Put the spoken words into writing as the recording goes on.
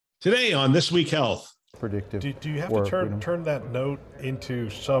Today on This Week Health. Predictive. Do you have to turn that note into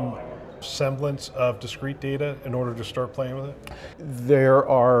some semblance of discrete data in order to start playing with it? There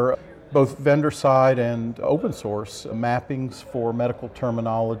are both vendor side and open source mappings for medical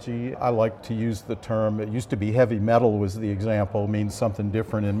terminology. I like to use the term, it used to be heavy metal was the example, means something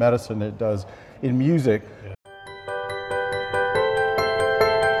different in medicine than it does in music. Yeah.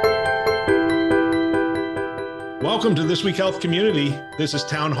 Welcome to This Week Health Community. This is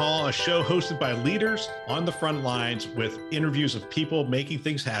Town Hall, a show hosted by leaders on the front lines with interviews of people making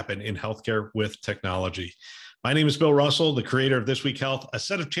things happen in healthcare with technology. My name is Bill Russell, the creator of This Week Health, a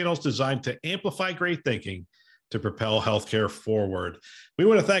set of channels designed to amplify great thinking to propel healthcare forward. We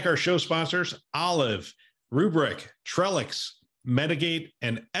want to thank our show sponsors, Olive, Rubrik, Trellix, Medigate,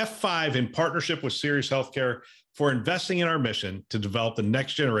 and F5 in partnership with Sirius Healthcare for investing in our mission to develop the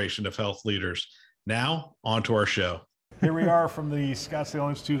next generation of health leaders. Now, on to our show. Here we are from the Scottsdale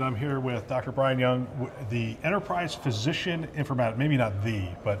Institute. I'm here with Dr. Brian Young, the Enterprise Physician Informaticist, maybe not the,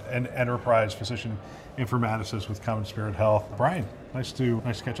 but an Enterprise Physician Informaticist with Common Spirit Health. Brian, nice to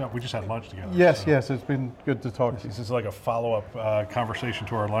catch up. We just had lunch together. Yes, it's been good to talk to you. This is like a follow-up conversation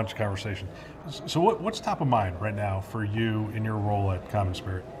to our lunch conversation. So what's top of mind right now for you in your role at Common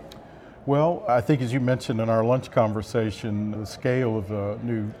Spirit? Well, I think as you mentioned in our lunch conversation, the scale of the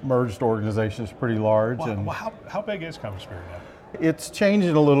new merged organization is pretty large. How big is Common Spirit now? It's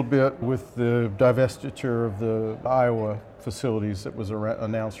changing a little bit with the divestiture of the Iowa facilities that was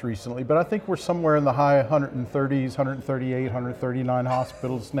announced recently, but I think we're somewhere in the high 130s, 138, 139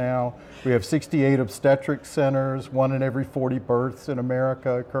 hospitals now. We have 68 obstetric centers, 1 in every 40 births in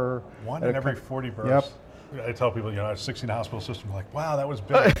America occur. 1 in every 40 births? Yep. I tell people, a 16 hospital system, like, wow, that was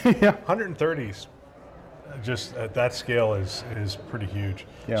big. Yeah. 130s, just at that scale is pretty huge.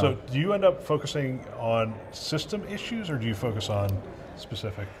 Yeah. So do you end up focusing on system issues or do you focus on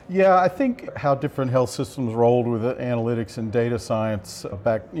specific? Yeah, I think how different health systems rolled with analytics and data science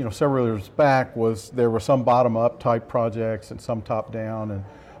back, several years back was there were some bottom-up type projects and some top-down, and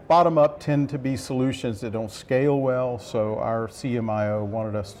bottom-up tend to be solutions that don't scale well, so our CMIO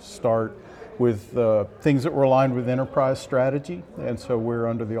wanted us to start with things that were aligned with enterprise strategy, and so we're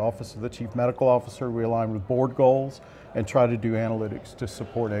under the Office of the Chief Medical Officer. We align with board goals and try to do analytics to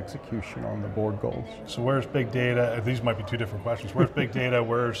support execution on the board goals. So where's big data? These might be two different questions. Where's big data?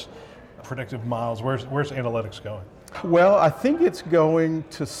 Where's predictive models? Where's analytics going? Well, I think it's going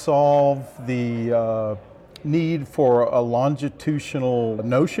to solve the need for a longitudinal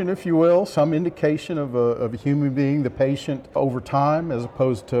notion, if you will, some indication of a human being, the patient, over time, as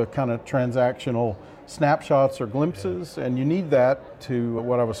opposed to kind of transactional snapshots or glimpses. And you need that to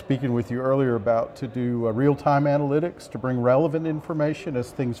what I was speaking with you earlier about, to do real-time analytics, to bring relevant information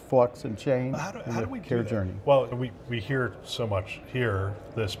as things flux and change in the care journey. Well, we hear so much here,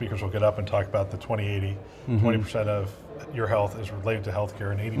 the speakers will get up and talk about the 20-80, 20% of your health is related to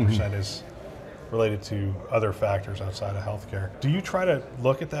healthcare and 80% is related to other factors outside of healthcare. Do you try to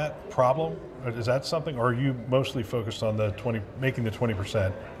look at that problem? Is that something, or are you mostly focused on making the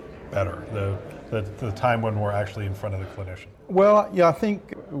 20% better, the time when we're actually in front of the clinician? Well, yeah, I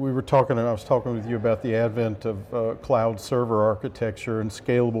think I was talking with you about the advent of cloud server architecture and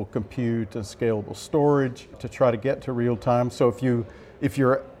scalable compute and scalable storage to try to get to real time. So if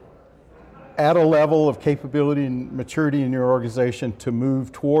you're at a level of capability and maturity in your organization to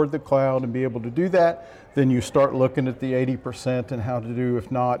move toward the cloud and be able to do that, then you start looking at the 80% and how to do.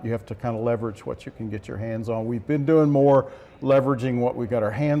 If not, you have to kind of leverage what you can get your hands on. We've been doing more leveraging what we got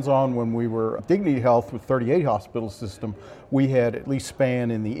our hands on. When we were Dignity Health with 38 hospital system, we had at least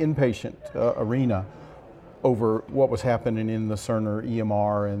span in the inpatient arena over what was happening in the Cerner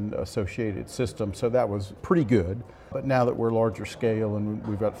EMR and associated systems. So that was pretty good. But now that we're larger scale and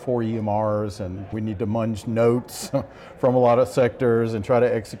we've got 4 EMRs and we need to munge notes from a lot of sectors and try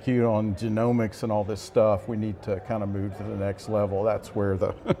to execute on genomics and all this stuff, we need to kind of move to the next level. That's where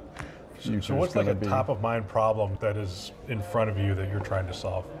the So what's like a top of mind problem that is in front of you that you're trying to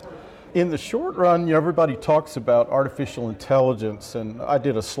solve? In the short run, everybody talks about artificial intelligence, and I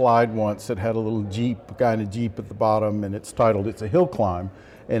did a slide once that had a little guy in a Jeep at the bottom, and it's titled, "It's a Hill Climb,"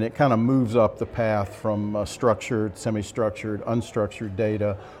 and it kind of moves up the path from structured, semi-structured, unstructured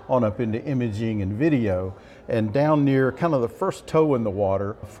data on up into imaging and video. And down near kind of the first toe in the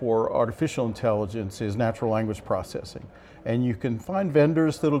water for artificial intelligence is natural language processing. And you can find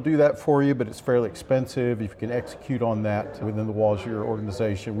vendors that'll do that for you, but it's fairly expensive. If you can execute on that within the walls of your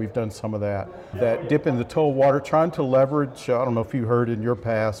organization, we've done some of that. That dip in the toe of water, trying to leverage, I don't know if you heard in your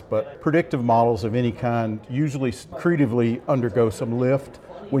past, but predictive models of any kind usually creatively undergo some lift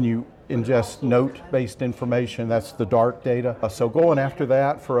when you ingest note-based information. That's the dark data. So going after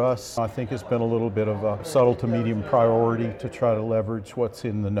that for us, I think has been a little bit of a subtle to medium priority to try to leverage what's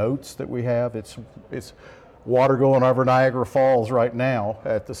in the notes that we have. It's water going over Niagara Falls right now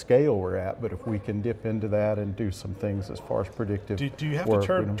at the scale we're at, but if we can dip into that and do some things as far as predictive do you have work,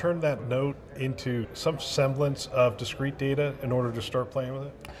 to turn that note into some semblance of discrete data in order to start playing with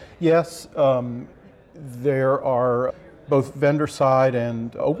it? Yes, there are both vendor side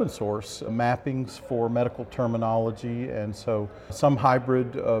and open source mappings for medical terminology, and so some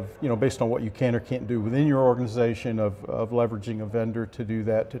hybrid of, based on what you can or can't do within your organization of leveraging a vendor to do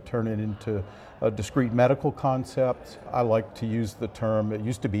that, to turn it into a discrete medical concept. I like to use the term, it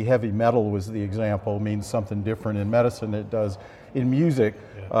used to be heavy metal was the example, means something different in medicine than it does in music.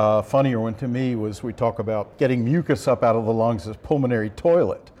 Yeah. Funnier one to me was we talk about getting mucus up out of the lungs as pulmonary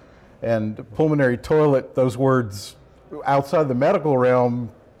toilet. And pulmonary toilet, those words outside the medical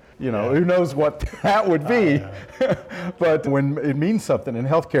realm, who knows what that would be. But when it means something in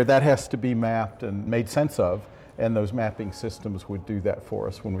healthcare, that has to be mapped and made sense of. And those mapping systems would do that for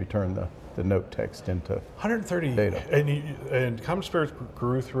us when we turn the note text into 130 data. And Common Spirit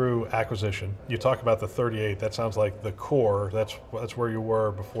grew through acquisition. You talk about the 38. That sounds like the core. That's where you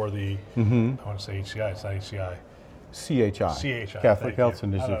were before the. I want to say HCI. It's not HCI. CHI. Catholic Health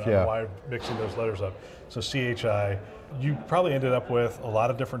Initiative. I don't know why I'm mixing those letters up. So CHI. You probably ended up with a lot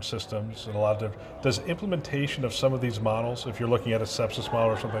of different systems and a lot of different. Does implementation of some of these models, if you're looking at a sepsis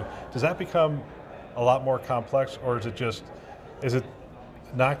model or something, does that become a lot more complex, or is it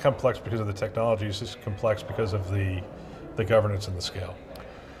not complex because of the technology, it's just complex because of the governance and the scale?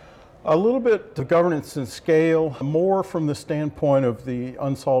 A little bit the governance and scale, more from the standpoint of the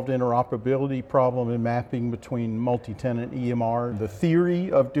unsolved interoperability problem in mapping between multi-tenant EMR. The theory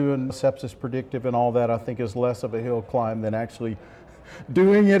of doing sepsis predictive and all that, I think, is less of a hill climb than actually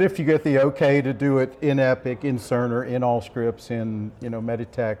doing it if you get the okay to do it in Epic, in Cerner, in Allscripts, in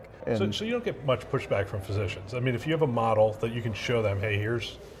Meditech. So you don't get much pushback from physicians. I mean, if you have a model that you can show them, hey,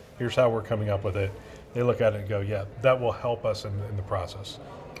 here's how we're coming up with it, they look at it and go, yeah, that will help us in the process.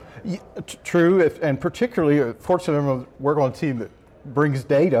 Yeah, true, and particularly, fortunately, I work on a team that brings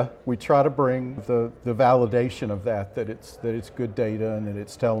data. We try to bring the validation of that it's good data and that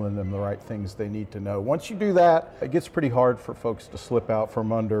it's telling them the right things they need to know. Once you do that, it gets pretty hard for folks to slip out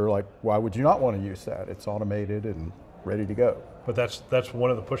from under, like, why would you not want to use that? It's automated and ready to go. But that's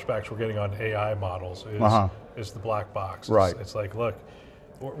one of the pushbacks we're getting on AI models is the black box. Right. It's like, look,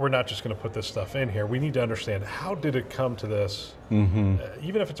 we're not just going to put this stuff in here. We need to understand, how did it come to this? Even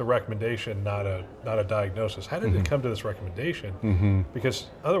if it's a recommendation, not a diagnosis. How did it come to this recommendation? Because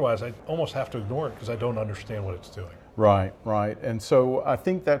otherwise, I almost have to ignore it because I don't understand what it's doing. Right. And so I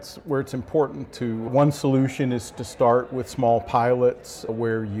think that's where it's important to, one solution is to start with small pilots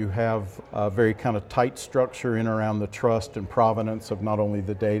where you have a very kind of tight structure in around the trust and provenance of not only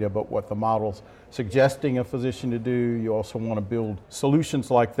the data, but what the model's suggesting a physician to do. You also want to build solutions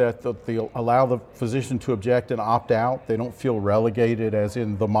like that they'll allow the physician to object and opt out. They don't feel relegated as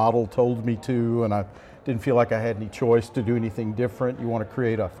in the model told me to and I didn't feel like I had any choice to do anything different. You want to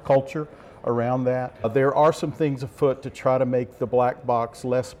create a culture around that. There are some things afoot to try to make the black box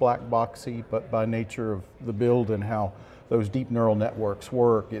less black boxy, but by nature of the build and how those deep neural networks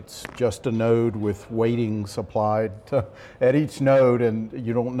work, it's just a node with weighting supplied at each node, and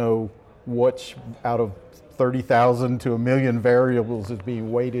you don't know which out of 30,000 to a million variables is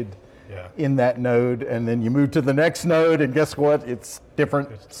being weighted in that node, and then you move to the next node, and guess what? It's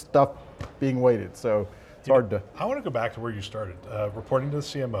different stuff being weighted. So it's hard to. I want to go back to where you started, reporting to the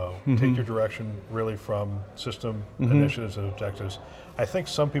CMO, take your direction really from system initiatives and objectives. I think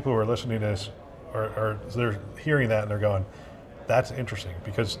some people who are listening to this they're hearing that and they're going, that's interesting,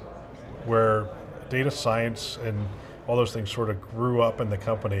 because where data science and all those things sort of grew up in the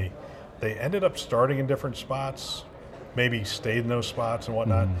company, they ended up starting in different spots, maybe stayed in those spots and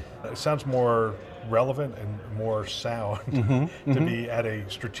whatnot. It sounds more relevant and more sound to be at a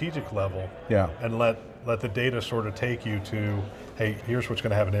strategic level and let the data sort of take you to, hey, here's what's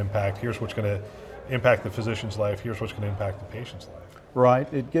going to have an impact, here's what's going to impact the physician's life, here's what's going to impact the patient's life.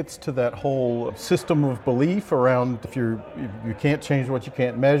 Right, it gets to that whole system of belief around if you can't change what you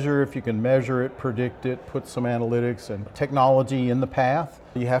can't measure. If you can measure it, predict it, put some analytics and technology in the path,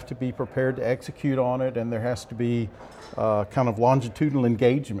 you have to be prepared to execute on it, and there has to be kind of longitudinal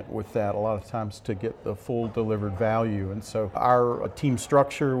engagement with that a lot of times to get the full delivered value. And so our team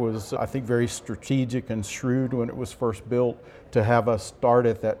structure was, I think, very strategic and shrewd when it was first built to have us start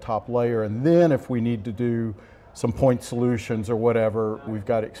at that top layer, and then if we need to do some point solutions or whatever, we've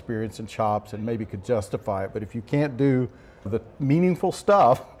got experience and chops and maybe could justify it. But if you can't do the meaningful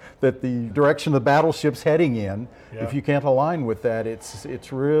stuff that the direction the battleship's heading in. Yeah. If you can't align with that,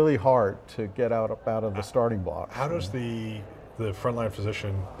 it's really hard to get out of the starting block. How does the frontline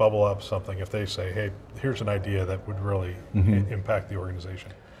physician bubble up something if they say, hey, here's an idea that would really impact the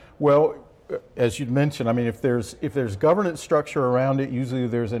organization? Well, as you'd mentioned, I mean, if there's governance structure around it, usually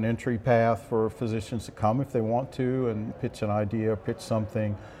there's an entry path for physicians to come if they want to and pitch an idea, pitch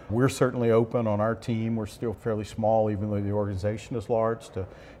something. We're certainly open on our team. We're still fairly small, even though the organization is large, to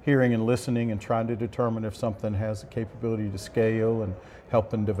hearing and listening and trying to determine if something has the capability to scale and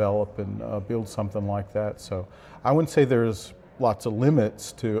help and develop and build something like that. So I wouldn't say there's lots of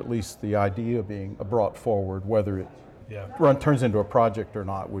limits to at least the idea being brought forward. Whether it turns into a project or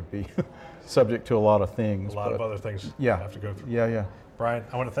not would be subject to a lot of things. A lot of other things you have to go through. Yeah. Brian,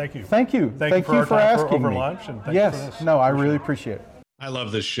 I want to thank you. Thank you. Thank you for asking over lunch, and thank you for this. No, I really appreciate it. I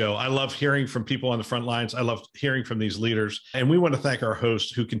love this show. I love hearing from people on the front lines. I love hearing from these leaders. And we want to thank our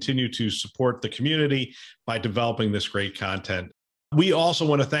hosts who continue to support the community by developing this great content. We also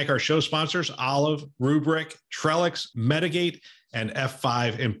want to thank our show sponsors, Olive, Rubrik, Trellix, Medigate, and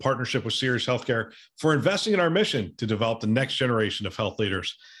F5 in partnership with Sirius Healthcare for investing in our mission to develop the next generation of health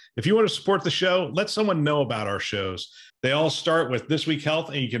leaders. If you want to support the show, let someone know about our shows. They all start with This Week Health,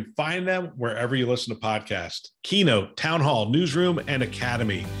 and you can find them wherever you listen to podcasts. Keynote, Town Hall, Newsroom, and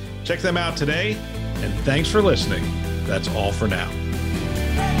Academy. Check them out today, and thanks for listening. That's all for now.